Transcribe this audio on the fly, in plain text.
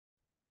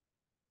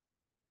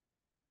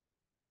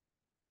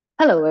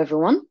Hello,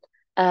 everyone.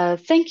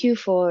 Thank you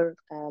for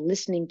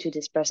listening to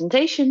this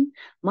presentation.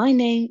 My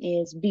name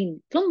is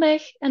Bien Klomberg,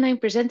 and I'm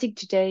presenting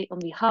today on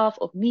behalf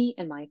of me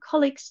and my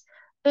colleagues,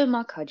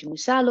 Irma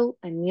Hajimusalo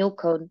and Neil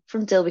Cohn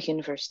from Tilburg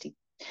University.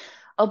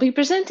 I'll be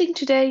presenting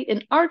today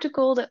an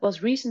article that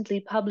was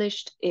recently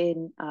published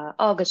in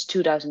August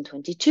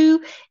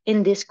 2022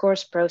 in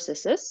Discourse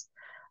Processes.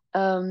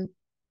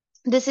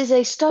 This is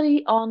a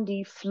study on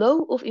the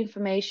flow of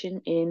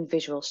information in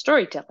visual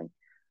storytelling,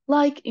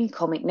 like in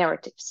comic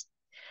narratives.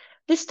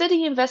 This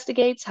study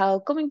investigates how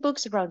comic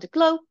books around the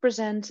globe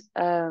present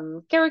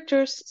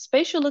characters,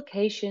 spatial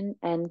location,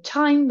 and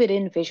time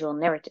within visual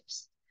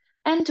narratives,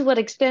 and to what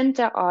extent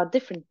there are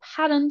different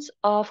patterns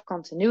of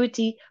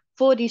continuity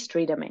for these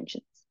three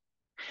dimensions.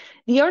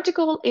 The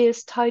article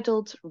is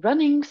titled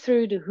Running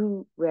Through the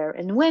Who, Where,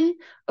 and When,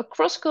 a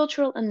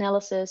cross-cultural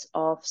analysis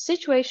of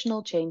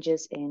situational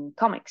changes in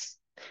comics.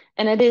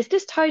 And it is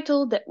this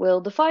title that will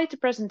divide the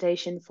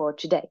presentation for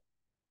today.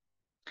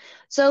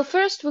 So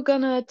first, we're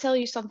going to tell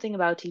you something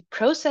about the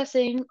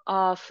processing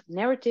of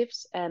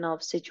narratives and of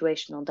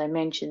situational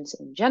dimensions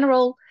in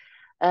general,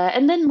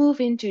 and then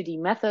move into the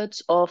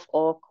methods of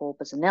our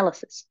corpus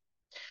analysis.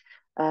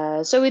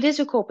 So it is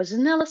a corpus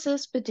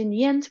analysis, but in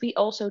the end, we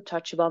also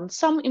touch upon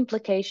some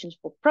implications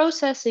for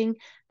processing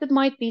that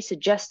might be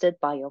suggested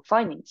by your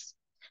findings.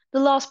 The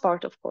last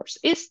part, of course,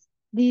 is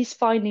these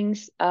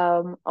findings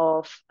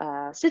of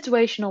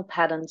situational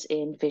patterns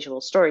in visual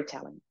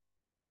storytelling.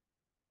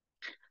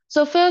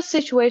 So first,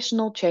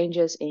 situational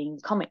changes in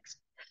comics.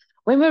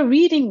 When we're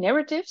reading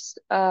narratives,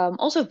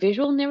 also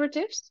visual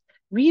narratives,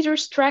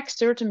 readers track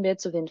certain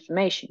bits of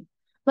information,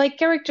 like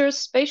characters,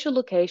 spatial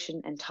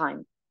location, and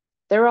time.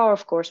 There are,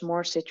 of course,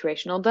 more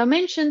situational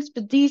dimensions,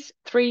 but these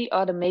three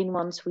are the main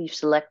ones we've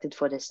selected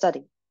for this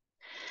study.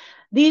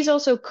 These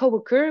also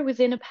co-occur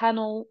within a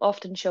panel,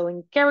 often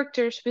showing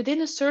characters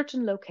within a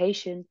certain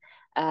location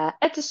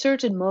at a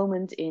certain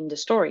moment in the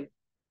story.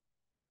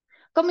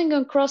 Coming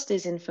across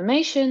this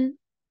information,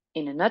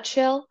 in a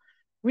nutshell,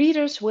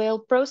 readers will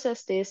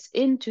process this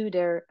into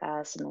their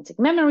semantic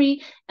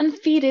memory and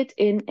feed it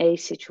in a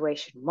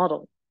situation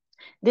model.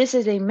 This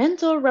is a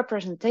mental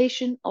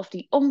representation of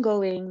the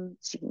ongoing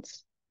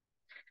scenes.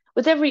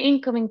 With every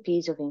incoming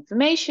piece of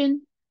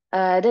information,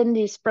 then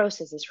this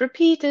process is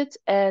repeated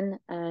and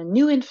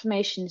new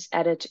information is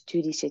added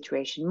to the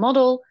situation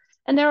model.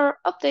 And there are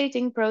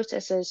updating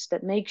processes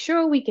that make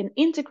sure we can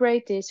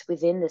integrate this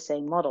within the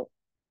same model.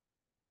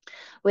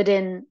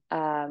 Within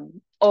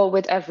or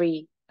with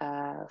every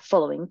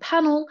following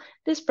panel,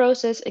 this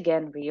process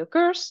again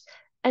reoccurs,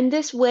 and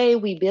this way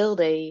we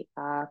build a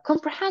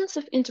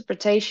comprehensive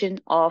interpretation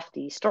of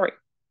the story.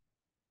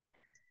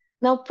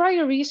 Now,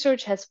 prior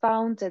research has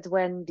found that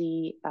when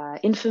the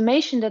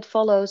information that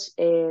follows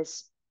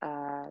is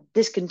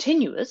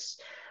discontinuous,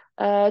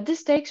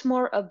 this takes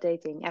more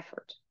updating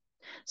effort.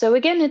 So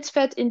again, it's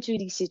fed into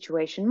the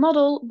situation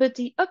model, but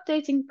the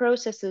updating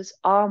processes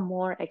are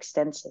more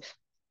extensive.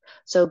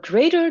 So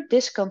greater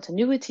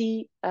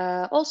discontinuity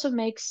also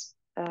makes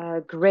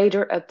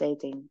greater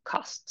updating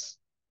costs.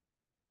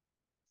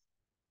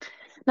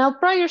 Now,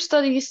 prior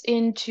studies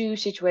into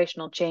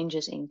situational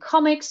changes in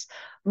comics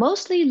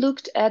mostly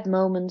looked at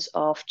moments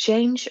of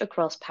change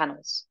across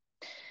panels.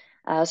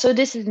 So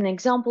this is an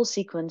example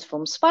sequence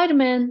from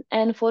Spider-Man,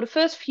 and for the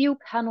first few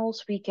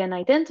panels, we can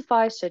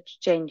identify such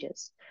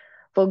changes.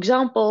 For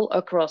example,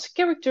 across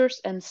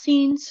characters and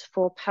scenes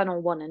for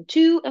panel 1 and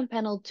 2 and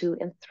panel 2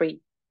 and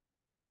 3.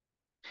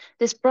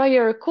 This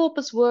prior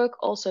corpus work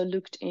also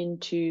looked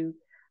into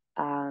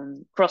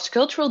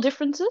cross-cultural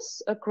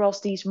differences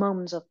across these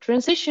moments of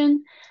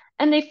transition,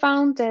 and they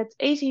found that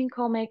Asian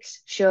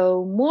comics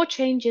show more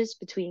changes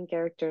between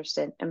characters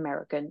than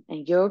American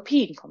and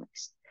European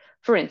comics.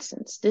 For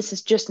instance, this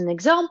is just an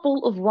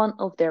example of one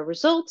of their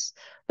results,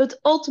 but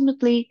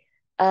ultimately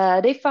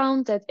they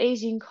found that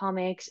Asian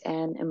comics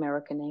and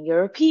American and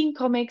European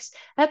comics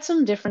had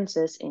some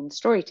differences in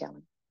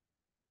storytelling.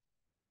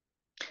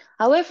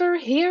 However,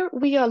 here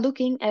we are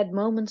looking at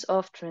moments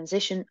of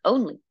transition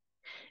only.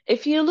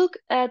 If you look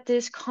at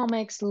this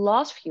comic's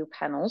last few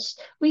panels,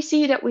 we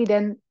see that we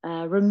then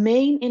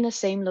remain in the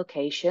same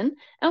location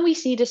and we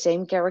see the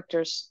same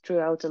characters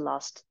throughout the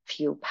last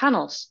few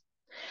panels.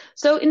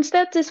 So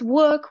instead, this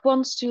work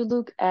wants to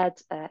look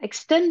at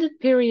extended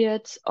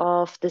periods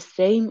of the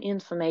same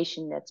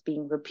information that's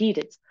being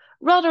repeated,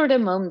 rather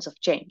than moments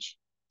of change.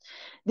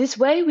 This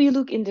way, we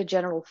look in the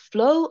general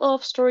flow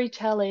of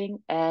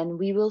storytelling and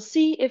we will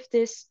see if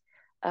this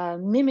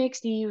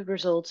mimics the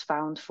results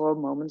found for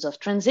moments of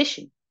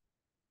transition.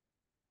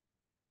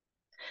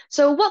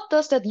 So what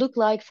does that look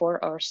like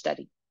for our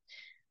study?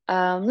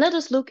 Let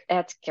us look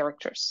at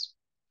characters.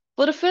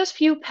 For the first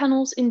few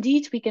panels,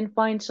 indeed, we can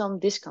find some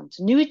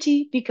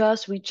discontinuity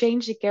because we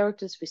change the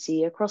characters we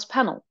see across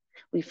panel.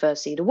 We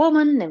first see the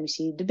woman, then we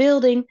see the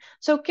building.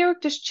 So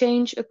characters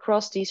change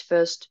across these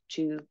first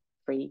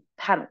 2-3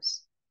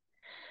 panels.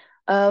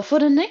 For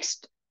the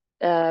next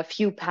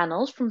few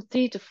panels, from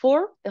 3 to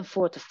 4 and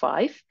 4 to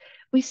 5,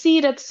 we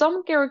see that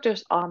some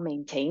characters are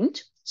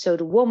maintained, so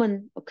the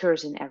woman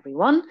occurs in every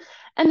one,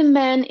 and the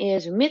man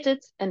is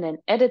omitted and then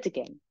added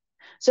again.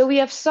 So we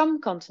have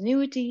some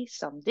continuity,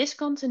 some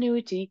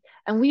discontinuity,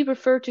 and we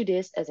refer to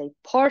this as a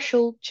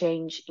partial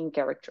change in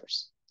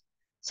characters.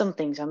 Some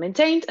things are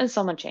maintained and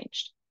some are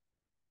changed.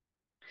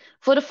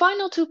 For the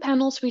final two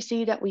panels, we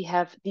see that we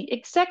have the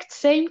exact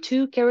same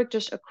two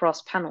characters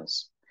across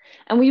panels.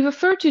 And we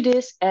refer to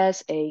this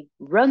as a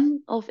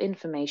run of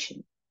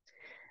information,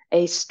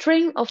 a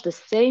string of the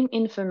same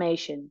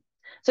information.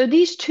 So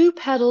these two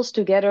panels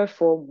together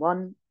form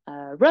one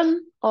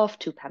run of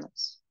two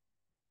panels.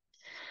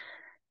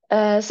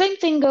 Same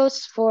thing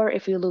goes for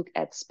if we look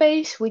at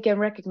space, we can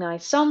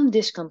recognize some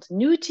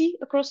discontinuity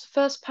across the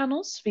first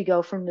panels. We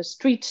go from the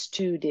streets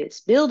to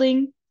this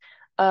building,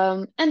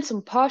 and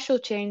some partial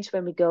change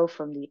when we go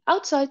from the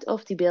outside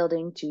of the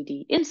building to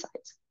the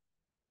inside.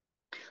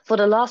 For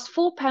the last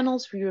four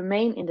panels, we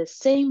remain in the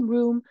same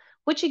room,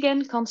 which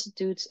again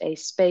constitutes a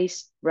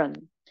space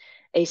run,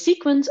 a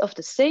sequence of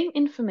the same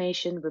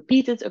information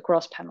repeated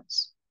across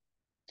panels.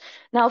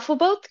 Now, for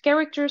both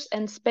characters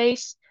and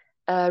space,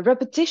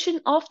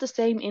 repetition of the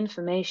same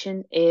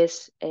information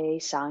is a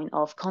sign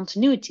of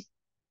continuity.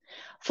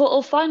 For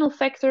a final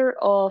factor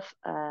of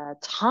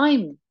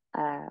time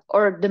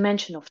or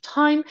dimension of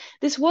time,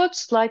 this works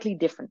slightly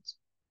different.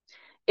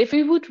 If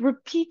we would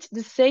repeat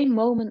the same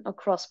moment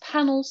across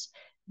panels,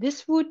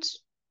 this would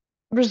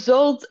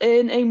result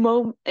in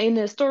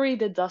a story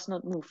that does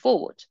not move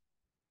forward.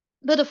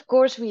 But of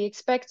course, we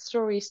expect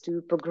stories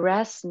to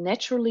progress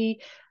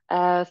naturally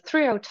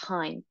throughout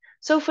time.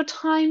 So for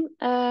time,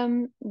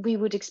 we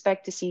would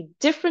expect to see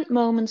different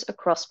moments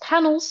across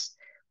panels,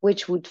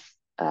 which would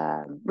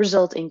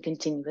result in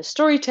continuous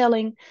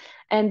storytelling.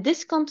 And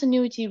this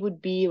continuity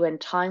would be when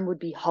time would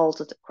be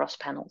halted across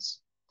panels.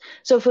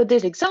 So for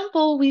this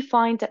example, we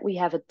find that we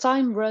have a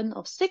time run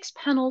of 6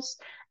 panels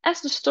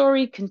as the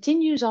story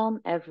continues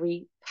on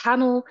every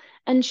panel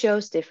and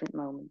shows different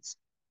moments.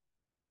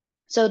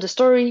 So the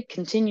story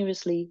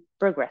continuously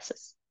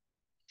progresses.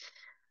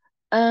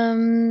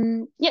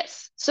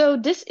 Yes, so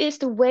this is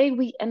the way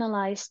we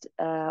analyzed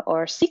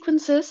our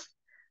sequences,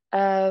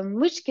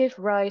 which give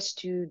rise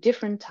to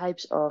different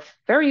types of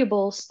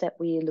variables that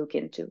we look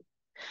into.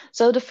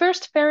 So the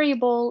first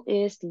variable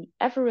is the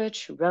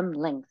average run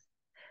length,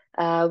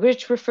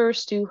 which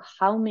refers to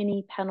how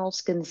many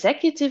panels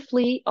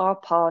consecutively are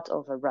part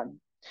of a run.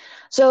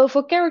 So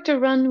for character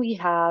run, we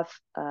have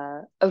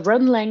a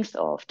run length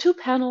of 2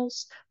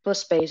 panels, for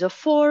space of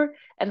 4,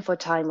 and for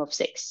time of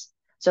 6.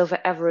 So for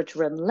average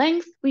run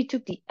length, we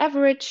took the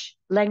average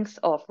length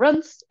of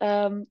runs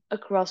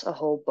across a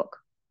whole book.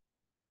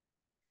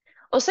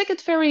 Our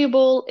second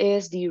variable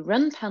is the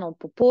run panel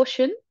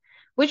proportion,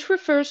 which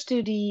refers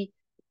to the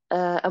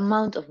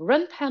amount of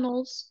run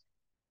panels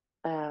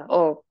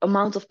or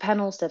amount of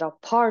panels that are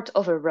part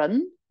of a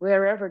run,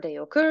 wherever they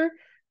occur,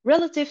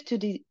 relative to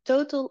the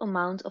total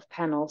amount of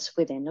panels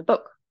within a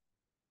book.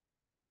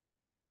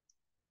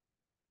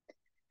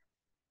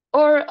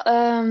 Or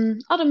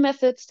other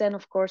methods then,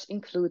 of course,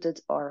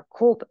 included our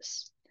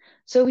corpus.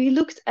 So we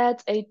looked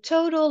at a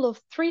total of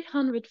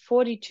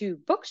 342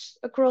 books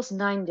across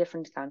 9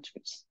 different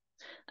countries.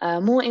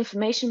 More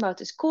information about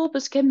this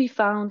corpus can be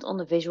found on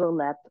the Visual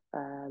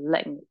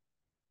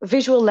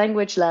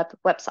Language Lab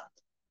website.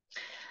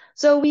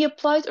 So we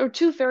applied our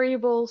 2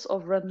 variables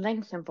of run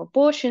length and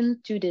proportion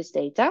to this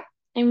data,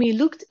 and we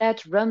looked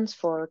at runs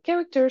for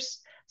characters,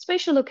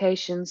 spatial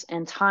locations,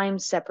 and time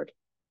separately.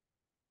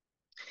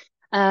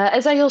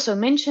 As I also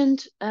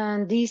mentioned,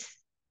 these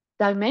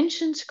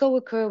dimensions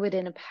co-occur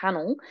within a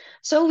panel,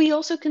 so we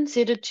also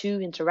considered 2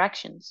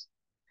 interactions.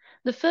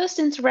 The first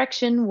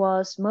interaction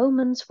was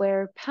moments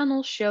where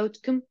panels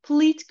showed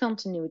complete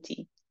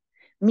continuity,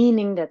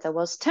 meaning that there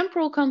was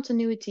temporal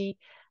continuity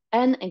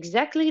and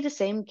exactly the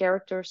same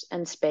characters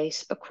and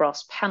space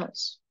across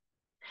panels.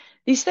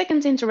 The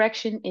second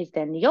interaction is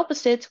then the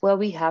opposite, where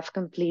we have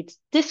complete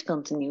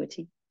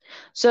discontinuity.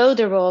 So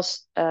there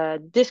was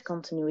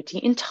discontinuity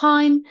in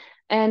time,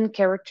 and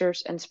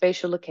characters and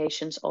spatial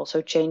locations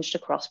also changed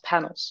across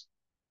panels.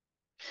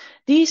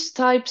 These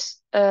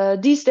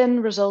then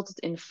resulted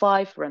in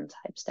 5 run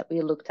types that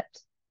we looked at.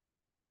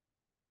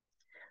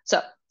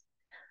 So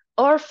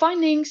our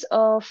findings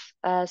of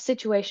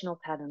situational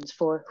patterns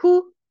for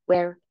who,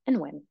 where, and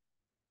when.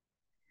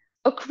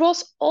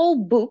 Across all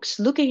books,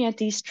 looking at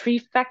these 3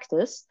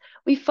 factors,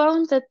 we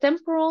found that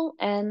temporal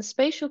and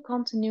spatial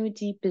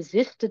continuity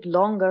persisted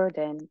longer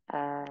than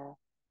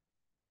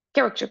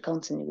character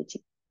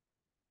continuity.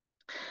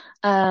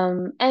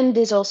 And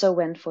this also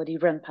went for the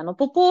run panel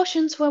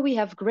proportions, where we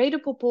have greater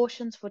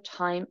proportions for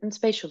time and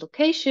spatial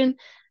location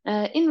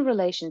in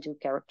relation to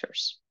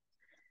characters.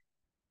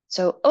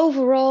 So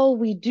overall,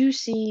 we do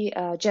see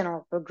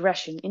general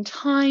progression in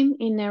time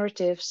in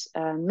narratives,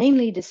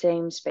 mainly the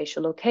same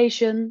spatial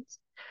locations,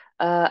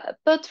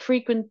 but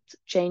frequent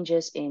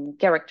changes in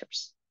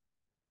characters.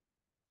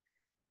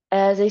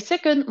 As a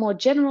second, more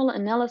general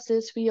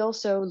analysis, we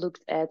also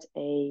looked at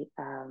a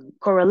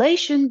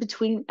correlation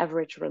between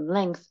average run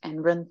length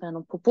and run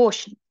panel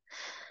proportion.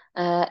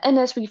 And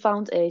as we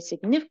found a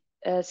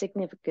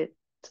significant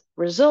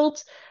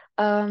result,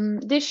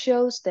 this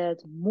shows that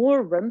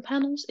more run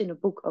panels in a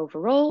book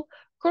overall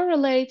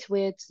correlate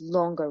with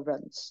longer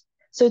runs.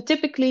 So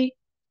typically,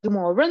 the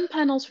more run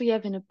panels we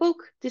have in a book,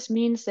 this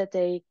means that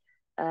they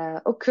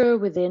occur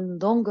within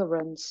longer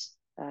runs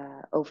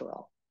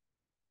overall.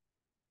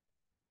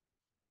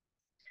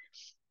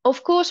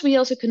 Of course, we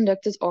also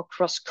conducted our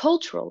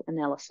cross-cultural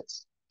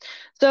analysis.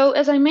 So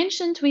as I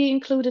mentioned, we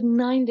included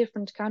 9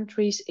 different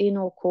countries in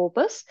our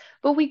corpus,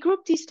 but we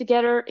grouped these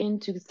together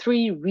into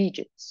 3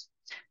 regions: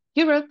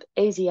 Europe,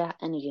 Asia,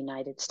 and the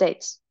United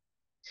States.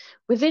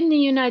 Within the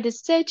United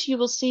States, you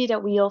will see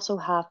that we also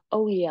have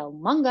OEL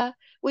manga,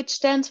 which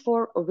stands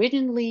for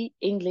Originally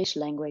English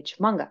Language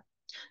Manga.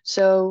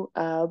 So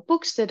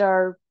books that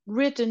are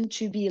written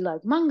to be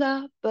like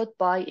manga, but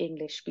by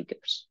English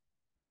speakers.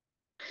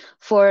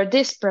 For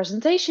this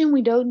presentation,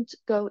 we don't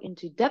go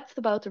into depth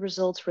about the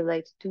results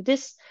related to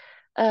this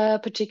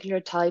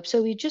particular type,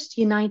 so we just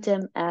unite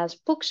them as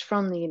books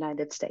from the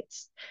United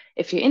States.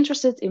 If you're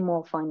interested in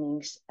more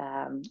findings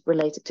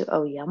related to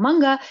OER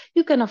manga,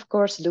 you can of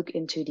course look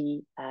into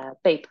the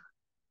paper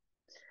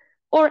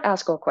or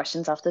ask all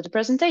questions after the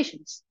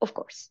presentations, of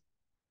course.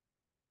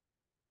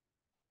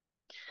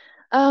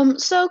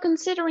 So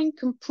considering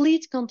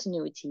complete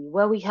continuity,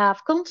 where we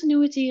have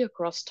continuity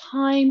across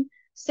time,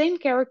 same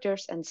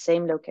characters and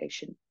same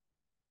location.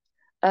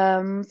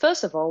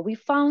 First of all, we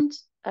found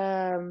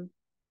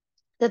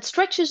that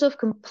stretches of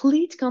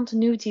complete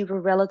continuity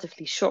were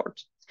relatively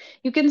short.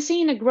 You can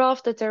see in a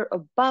graph that they're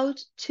about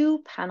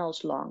 2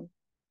 panels long.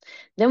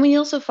 Then we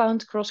also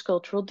found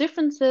cross-cultural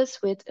differences,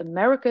 with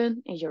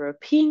American and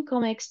European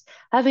comics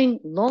having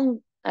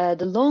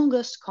the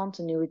longest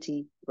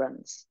continuity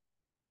runs.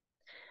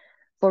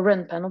 For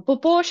run panel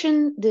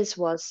proportion, this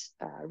was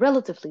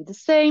relatively the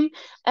same,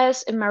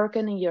 as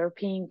American and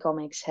European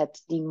comics had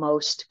the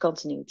most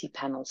continuity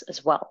panels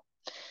as well.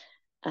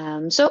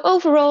 So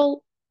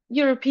overall,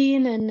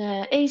 European and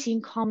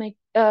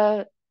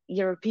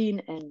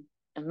European and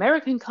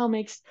American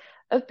comics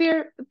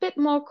appear a bit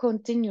more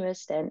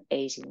continuous than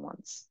Asian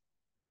ones.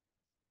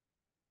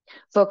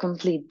 For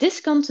complete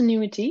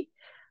discontinuity,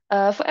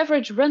 for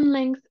average run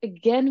length,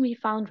 again, we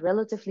found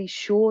relatively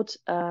short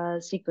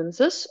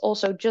sequences,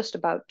 also just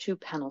about 2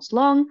 panels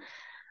long.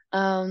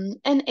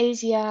 And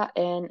Asia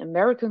and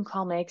American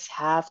comics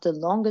have the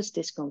longest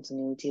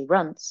discontinuity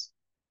runs.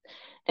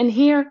 And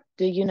here,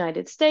 the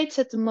United States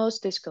had the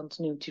most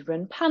discontinuity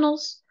run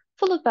panels,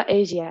 followed by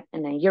Asia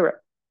and then Europe.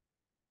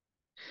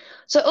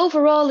 So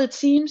overall, it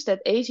seems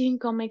that Asian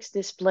comics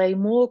display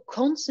more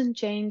constant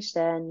change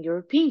than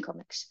European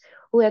comics,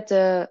 who had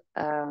the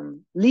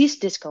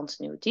least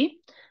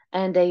discontinuity,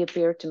 and they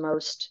appeared the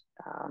most,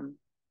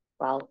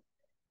 well,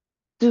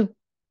 to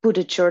put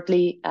it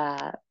shortly,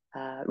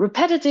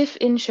 repetitive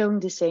in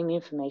showing the same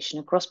information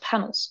across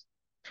panels.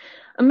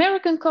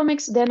 American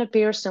comics then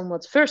appear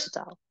somewhat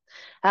versatile,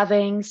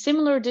 having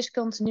similar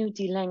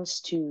discontinuity lengths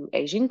to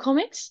Asian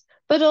comics,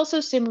 but also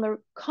similar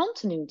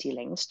continuity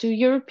lengths to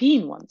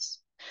European ones.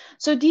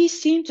 So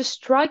these seem to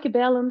strike a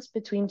balance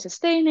between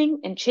sustaining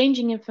and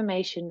changing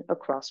information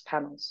across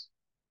panels.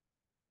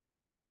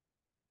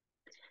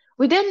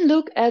 We then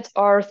look at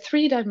our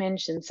 3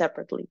 dimensions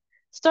separately,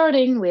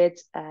 starting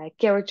with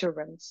character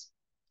runs.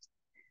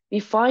 We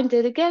find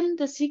that again,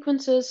 the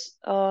sequences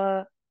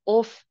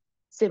of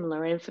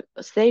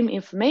same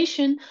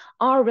information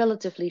are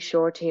relatively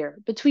short here,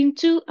 between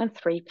 2 and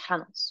 3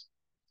 panels.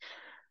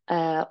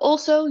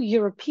 Also,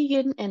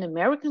 European and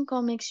American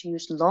comics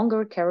use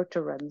longer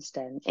character runs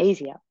than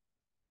Asia.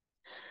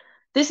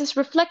 This is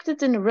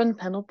reflected in the run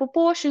panel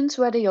proportions,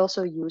 where they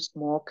also used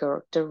more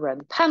character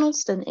run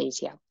panels than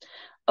Asia.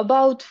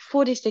 About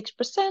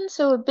 46%,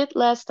 so a bit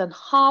less than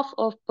half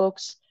of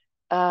books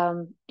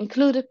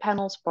included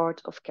panels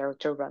part of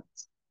character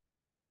runs.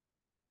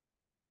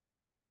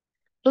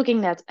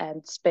 Looking at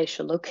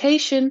spatial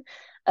location,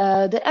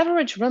 the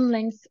average run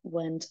length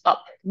went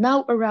up,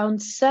 now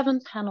around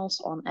 7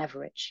 panels on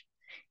average.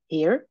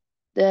 Here,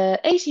 the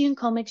Asian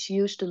comics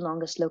used the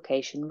longest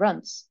location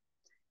runs.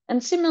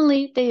 And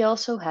similarly, they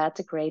also had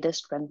the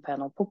greatest run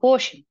panel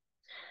proportion.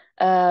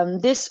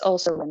 This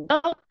also went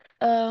up,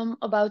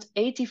 about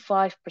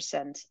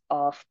 85%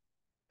 of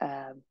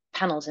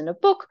panels in the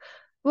book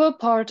were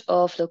part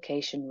of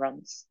location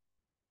runs.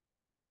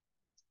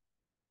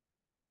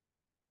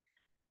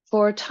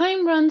 For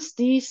time runs,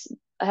 these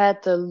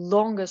had the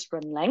longest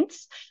run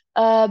lengths,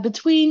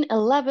 between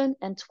 11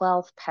 and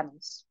 12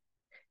 panels.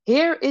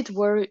 Here it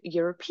were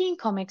European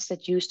comics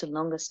that used the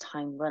longest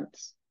time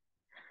runs.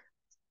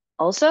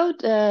 Also,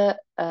 the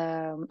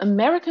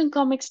American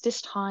comics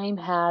this time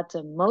had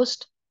the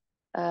most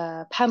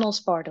panels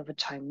part of a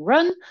time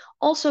run,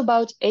 also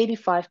about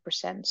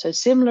 85%, so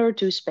similar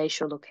to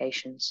spatial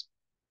locations.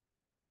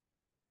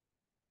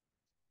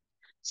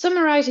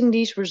 Summarizing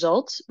these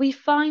results, we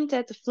find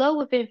that the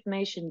flow of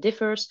information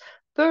differs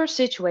per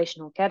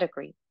situational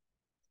category.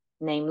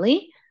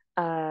 Namely,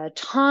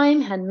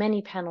 time had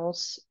many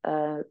panels,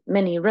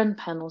 many run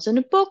panels in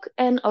a book,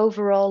 and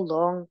overall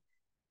long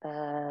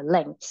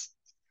lengths.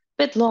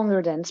 Bit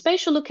longer than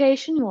spatial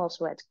location. You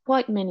also had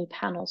quite many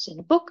panels in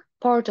a book,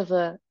 part of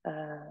a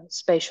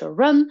spatial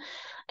run,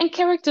 and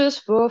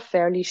characters were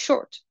fairly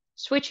short,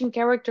 switching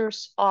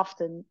characters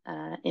often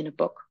in a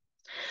book.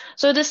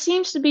 So there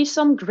seems to be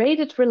some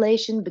graded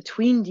relation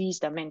between these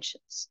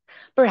dimensions.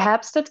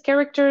 Perhaps that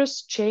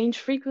characters change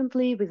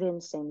frequently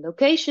within same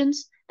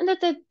locations, and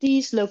that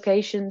these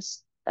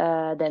locations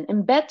then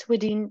embed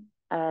within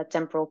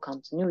temporal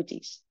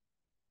continuities.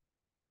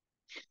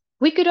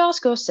 We could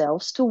ask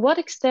ourselves, to what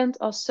extent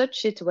are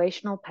such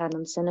situational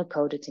patterns then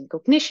encoded in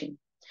cognition?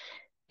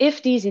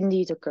 If these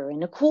indeed occur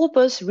in a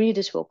corpus,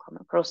 readers will come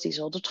across these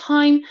all the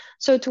time.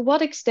 So to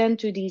what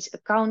extent do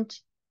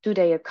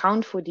they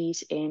account for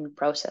these in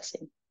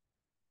processing?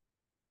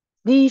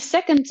 The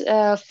second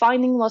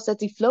finding was that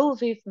the flow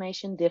of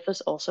information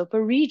differs also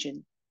per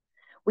region.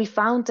 We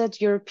found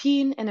that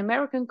European and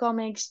American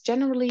comics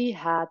generally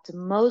had the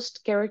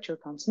most character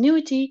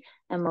continuity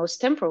and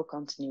most temporal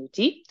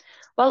continuity,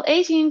 while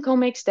Asian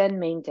comics then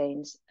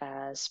maintains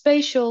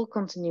spatial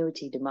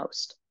continuity the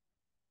most.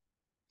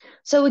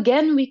 So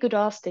again, we could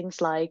ask things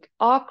like,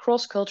 are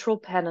cross-cultural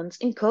patterns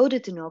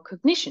encoded in our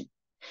cognition?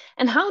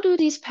 And how do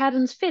these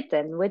patterns fit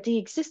then with the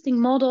existing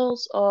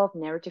models of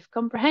narrative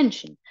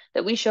comprehension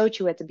that we showed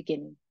you at the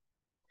beginning?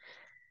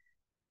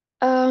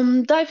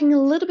 Diving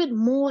a little bit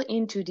more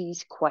into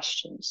these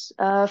questions.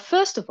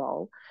 First of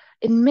all,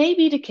 it may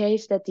be the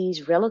case that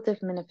these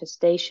relative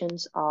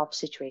manifestations of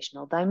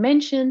situational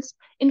dimensions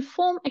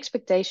inform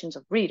expectations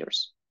of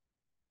readers.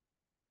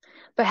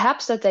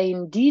 Perhaps that they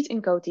indeed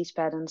encode these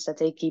patterns that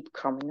they keep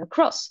coming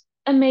across,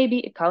 and maybe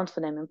account for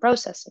them in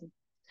processing.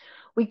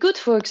 We could,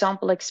 for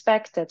example,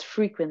 expect that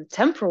frequent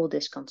temporal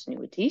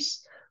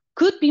discontinuities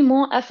could be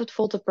more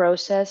effortful to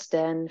process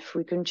than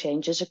frequent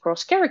changes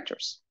across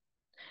characters.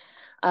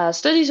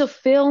 Studies of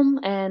film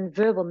and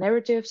verbal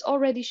narratives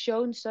already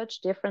shown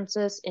such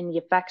differences in the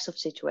effects of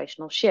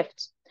situational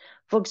shifts.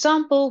 For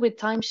example, with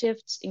time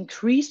shifts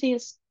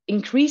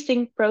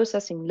increasing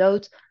processing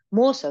load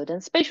more so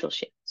than spatial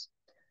shifts.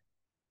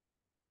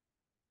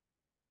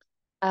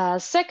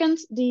 Second,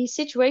 the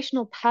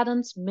situational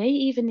patterns may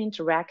even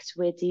interact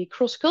with the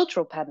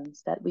cross-cultural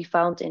patterns that we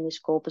found in this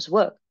corpus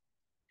work.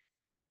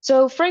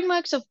 So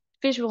frameworks of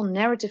visual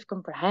narrative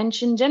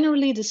comprehension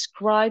generally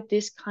describe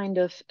this kind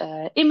of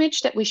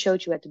image that we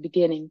showed you at the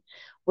beginning,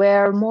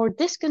 where more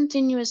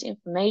discontinuous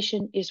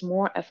information is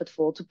more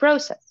effortful to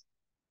process.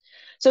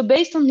 So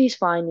based on these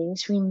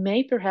findings, we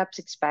may perhaps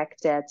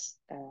expect that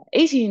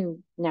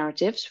Asian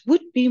narratives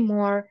would be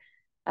more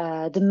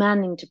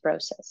demanding to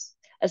process,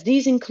 as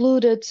these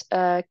included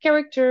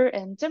character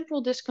and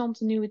temporal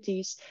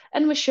discontinuities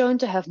and were shown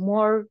to have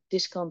more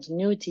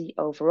discontinuity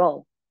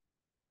overall.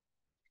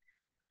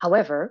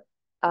 However,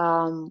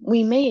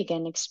 we may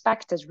again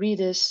expect that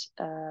readers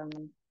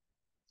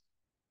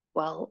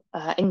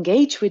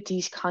engage with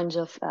these kinds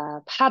of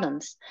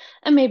patterns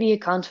and maybe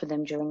account for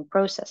them during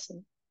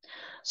processing.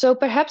 So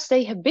perhaps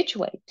they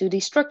habituate to the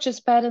structures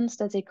patterns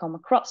that they come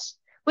across,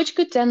 which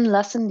could then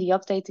lessen the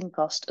updating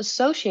cost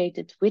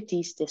associated with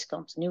these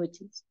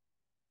discontinuities.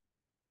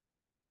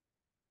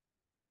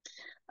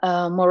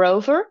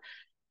 Moreover,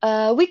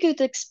 we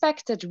could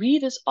expect that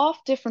readers of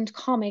different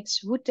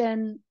comics would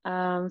then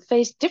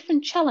face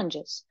different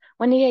challenges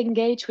when they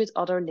engage with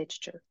other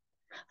literature.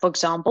 For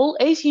example,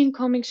 Asian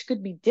comics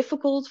could be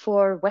difficult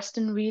for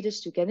Western readers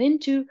to get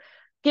into,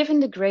 given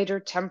the greater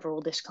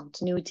temporal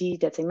discontinuity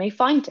that they may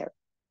find there.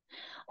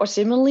 Or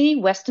similarly,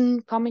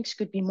 Western comics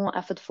could be more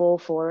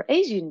effortful for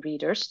Asian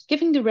readers,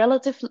 given the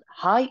relative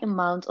high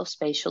amount of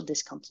spatial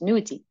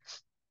discontinuity.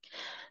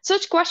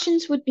 Such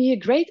questions would be a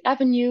great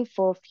avenue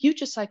for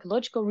future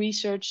psychological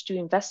research to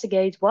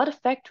investigate what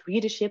effect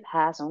readership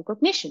has on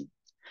cognition.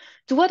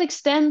 To what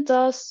extent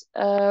does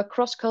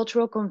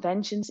cross-cultural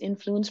conventions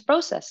influence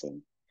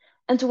processing?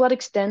 And to what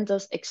extent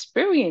does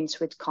experience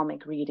with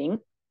comic reading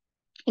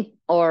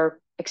or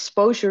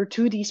exposure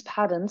to these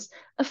patterns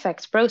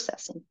affect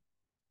processing?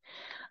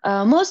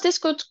 Most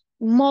Discord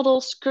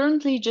models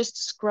currently just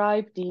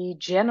describe the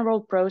general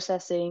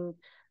processing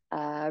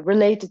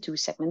related to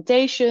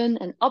segmentation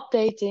and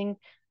updating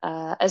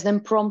as then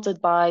prompted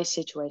by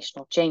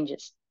situational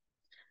changes.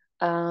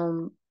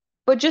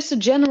 But just the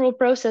general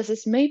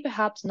processes may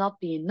perhaps not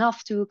be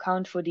enough to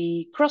account for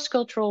the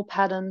cross-cultural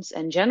patterns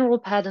and general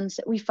patterns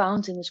that we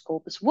found in this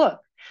corpus work.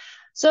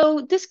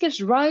 So this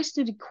gives rise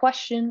to the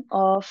question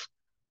of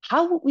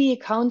how would we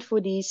account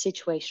for these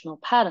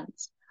situational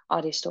patterns?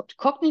 Are they stored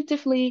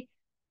cognitively?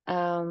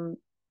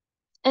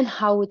 And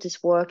how would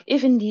this work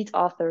if indeed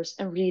authors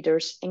and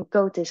readers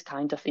encode this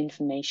kind of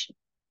information?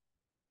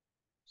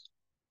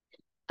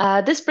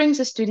 This brings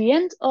us to the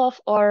end of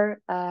our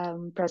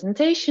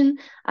presentation.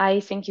 I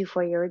thank you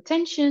for your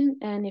attention,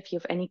 and if you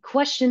have any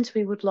questions,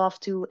 we would love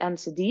to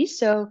answer these.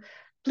 So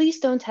please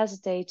don't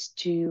hesitate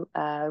to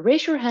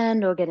raise your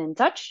hand or get in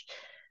touch.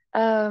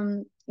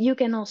 You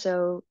can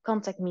also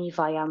contact me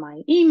via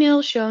my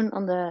email shown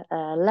on the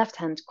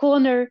left-hand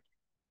corner.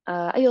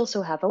 I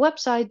also have a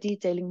website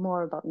detailing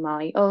more about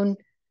my own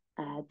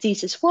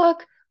thesis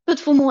work, But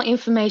for more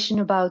information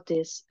about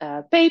this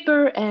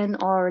paper and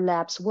our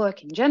lab's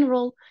work in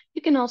general,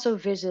 you can also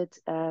visit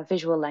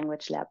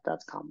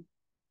visuallanguagelab.com.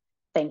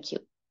 Thank you.